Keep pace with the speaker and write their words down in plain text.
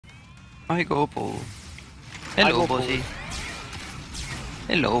I go, Bo. Hello, bossy.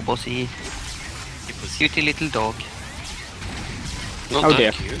 Hello, bossy. Cutie little dog. Not Oh that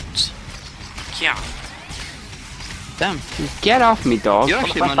dear. cute. Yeah. Damn, Get off me, dog. you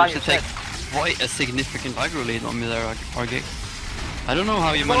actually Well, managed to that's take quite a significant aggro lead on me there, RG. I don't know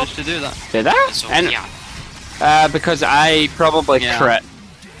how you managed to do that. Did I? So, And, yeah. because I probably Yeah. crit.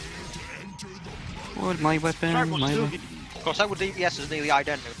 What, my weapon? Threat will My still weapon. be, of course, our DPS is nearly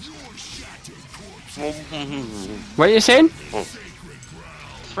identical. What are you saying?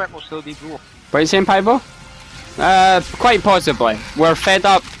 Threat will still be poor. What are you saying, Pibo? Quite possibly. We're fed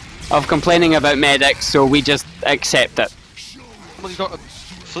up of complaining about medics, so we just accept it. Somebody's got to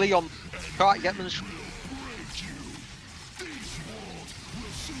flee on. Try to get them.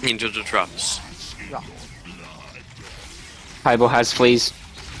 Into the traps. Yeah. Pibo has fleas.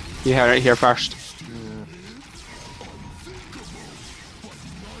 You heard it here first.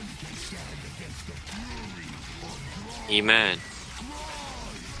 E-man.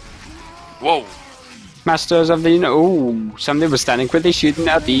 Whoa! Masters of the... Oh, somebody was standing quickly shooting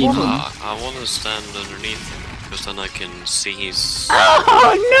at a beam. I want to stand underneath him, because then I can see his...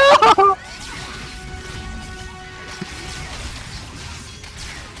 Oh no!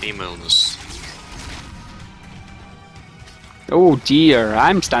 femaleness. Oh dear,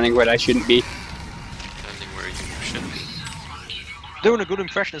 I'm standing where I shouldn't be. Standing where you should be. Doing a good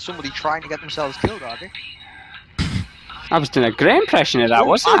impression of somebody trying to get themselves killed, are they? I was doing a great impression of that,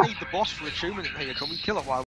 wasn't I I? need the boss for achievement. Here, can we kill it while